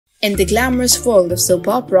In the glamorous world of soap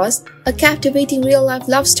operas, a captivating real-life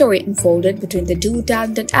love story unfolded between the two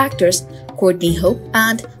talented actors, Courtney Hope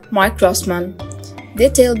and Mark Grossman.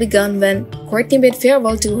 Their tale began when Courtney bid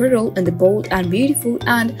farewell to her role in The Bold and Beautiful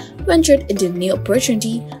and ventured into a new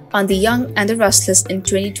opportunity on The Young and the Restless in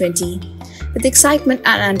 2020. With excitement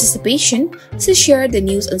and anticipation, she shared the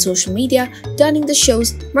news on social media, donning the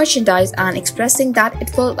show's merchandise and expressing that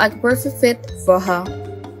it felt like a perfect fit for her.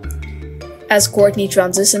 As Courtney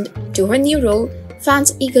transitioned to her new role,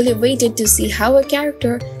 fans eagerly waited to see how her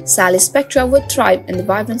character, Sally Spectra, would thrive in the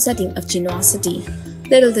vibrant setting of Genoa City.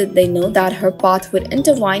 Little did they know that her path would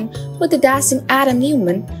intertwine with the dazzling Adam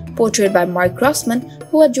Newman, portrayed by Mark Grossman,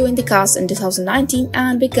 who had joined the cast in 2019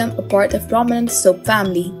 and become a part of prominent soap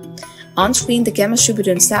family. On screen, the chemistry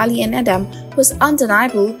between Sally and Adam was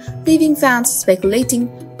undeniable, leaving fans speculating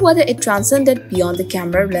whether it transcended beyond the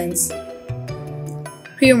camera lens.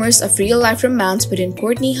 Rumors of real-life romance between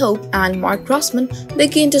Courtney Hope and Mark Grossman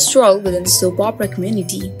began to swirl within the soap opera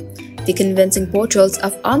community. The convincing portrayals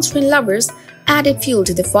of on-screen lovers added fuel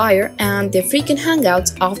to the fire, and their frequent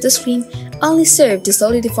hangouts off the screen only served to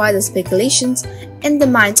solidify the speculations in the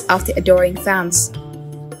minds of the adoring fans.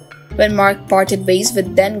 When Mark parted ways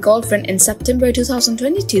with then-girlfriend in September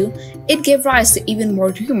 2022, it gave rise to even more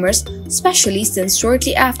rumors, especially since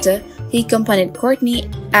shortly after he accompanied Courtney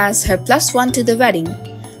as her +1 to the wedding.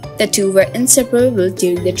 The two were inseparable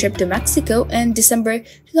during the trip to Mexico in December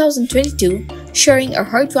 2022, sharing a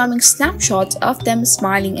heartwarming snapshot of them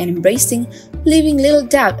smiling and embracing, leaving little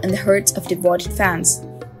doubt in the hearts of devoted fans.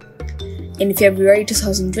 In February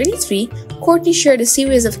 2023, Courtney shared a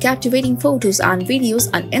series of captivating photos and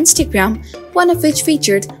videos on Instagram, one of which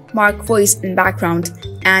featured Mark's voice in background,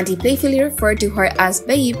 and he playfully referred to her as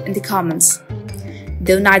 "babe" in the comments.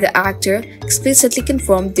 Though neither actor explicitly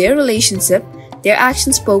confirmed their relationship, their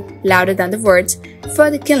actions spoke louder than the words,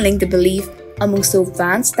 further kindling the belief among soap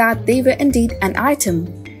fans that they were indeed an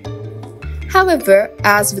item. However,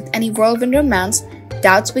 as with any whirlwind romance,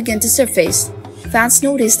 doubts began to surface. Fans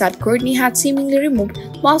noticed that Courtney had seemingly removed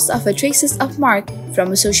most of her traces of Mark from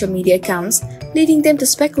her social media accounts, leading them to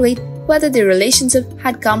speculate whether their relationship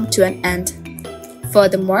had come to an end.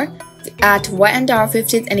 Furthermore, at Y&R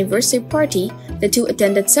 50th anniversary party, the two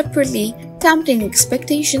attended separately, tempting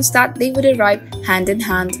expectations that they would arrive hand in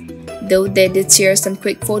hand. Though they did share some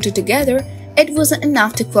quick photo together, it wasn't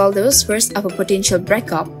enough to quell the whispers of a potential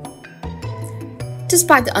breakup.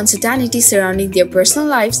 Despite the uncertainty surrounding their personal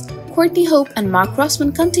lives, Courtney Hope and Mark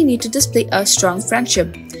Grossman continue to display a strong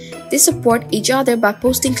friendship. They support each other by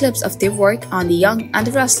posting clips of their work on The Young and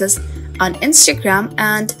the Restless on Instagram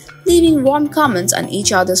and leaving warm comments on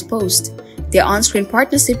each other's posts. Their on-screen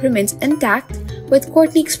partnership remains intact, with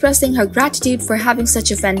Courtney expressing her gratitude for having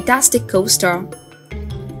such a fantastic co-star.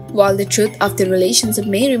 While the truth of the relationship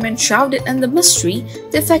may remain shrouded in the mystery,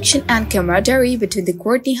 the affection and camaraderie between the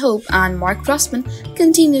Courtney Hope and Mark Grossman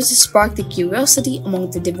continues to spark the curiosity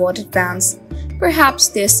among the devoted fans. Perhaps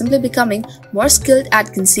they are simply becoming more skilled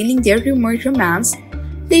at concealing their rumored romance,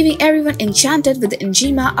 leaving everyone enchanted with the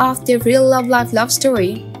enigma of their real love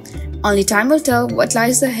story. Only time will tell what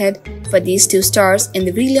lies ahead for these two stars in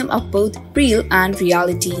the realm of both real and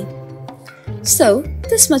reality. So,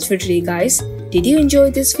 this much for today, guys. Did you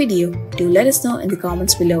enjoy this video? Do let us know in the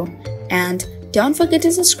comments below. And don't forget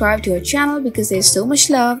to subscribe to our channel because there's so much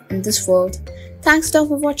love in this world. Thanks for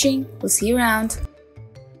watching. We'll see you around.